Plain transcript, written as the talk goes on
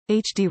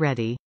HD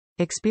ready.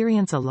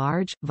 Experience a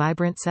large,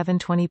 vibrant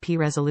 720p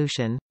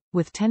resolution,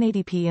 with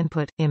 1080p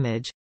input,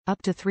 image, up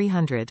to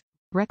 300.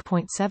 Rec.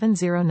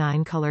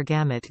 .709 color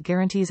gamut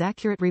guarantees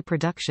accurate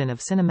reproduction of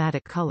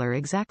cinematic color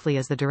exactly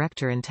as the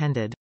director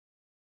intended.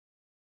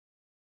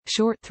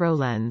 Short throw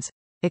lens.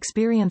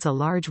 Experience a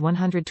large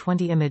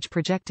 120 image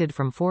projected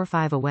from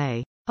 4:5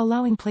 away,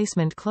 allowing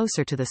placement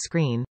closer to the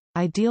screen,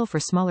 ideal for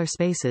smaller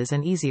spaces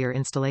and easier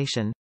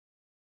installation.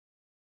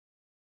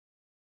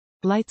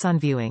 Lights on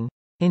viewing.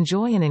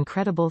 Enjoy an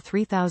incredible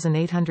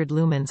 3,800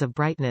 lumens of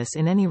brightness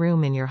in any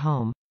room in your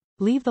home.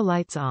 Leave the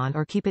lights on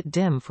or keep it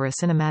dim for a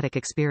cinematic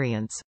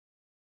experience.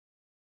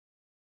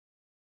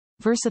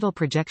 Versatile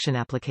projection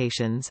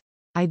applications.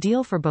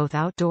 Ideal for both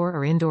outdoor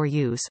or indoor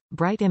use,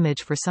 bright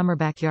image for summer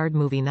backyard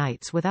movie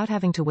nights without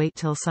having to wait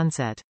till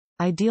sunset.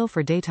 Ideal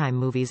for daytime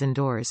movies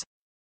indoors.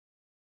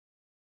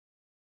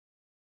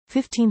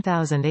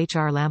 15,000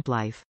 HR lamp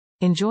life.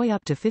 Enjoy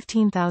up to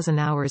 15,000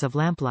 hours of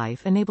lamp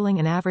life, enabling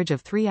an average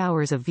of 3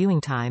 hours of viewing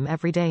time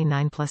every day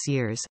 9+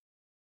 years.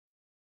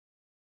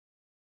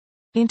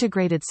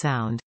 Integrated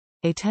sound.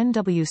 A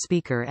 10W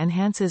speaker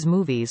enhances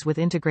movies with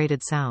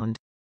integrated sound.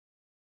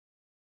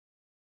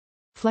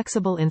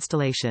 Flexible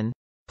installation.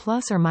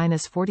 Plus or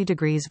minus 40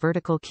 degrees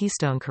vertical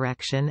keystone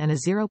correction and a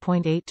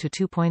 0.8 to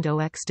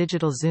 2.0x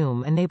digital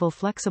zoom enable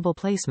flexible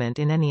placement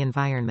in any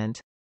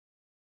environment.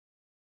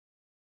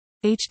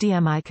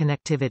 HDMI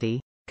connectivity.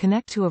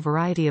 Connect to a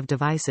variety of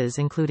devices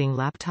including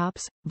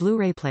laptops,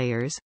 Blu-ray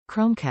players,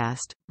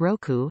 Chromecast,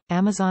 Roku,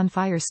 Amazon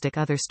Fire Stick,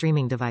 other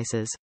streaming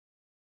devices.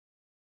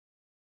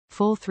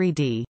 Full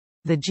 3D.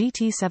 The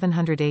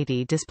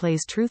GT780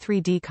 displays true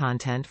 3D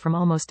content from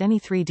almost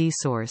any 3D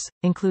source,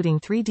 including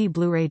 3D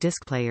Blu-ray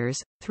disc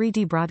players,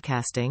 3D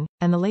broadcasting,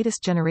 and the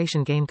latest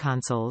generation game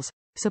consoles.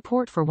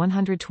 Support for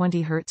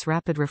 120 Hz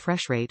rapid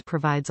refresh rate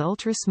provides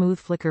ultra-smooth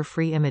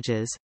flicker-free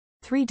images.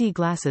 3D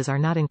glasses are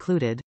not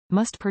included,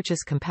 must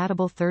purchase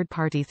compatible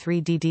third-party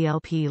 3D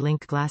DLP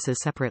link glasses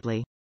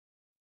separately.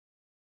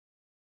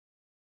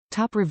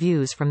 Top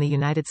reviews from the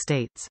United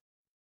States.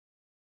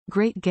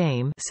 Great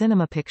game,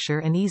 cinema picture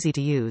and easy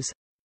to use.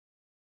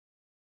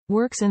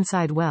 Works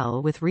inside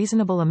well with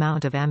reasonable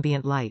amount of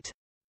ambient light.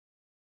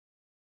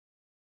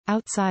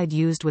 Outside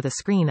used with a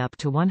screen up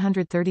to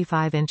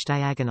 135-inch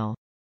diagonal.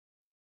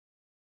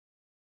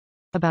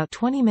 About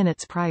 20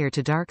 minutes prior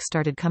to dark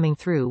started coming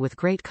through with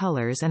great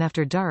colors, and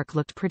after dark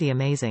looked pretty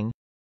amazing.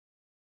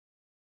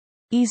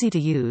 Easy to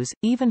use,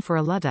 even for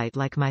a Luddite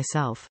like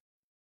myself.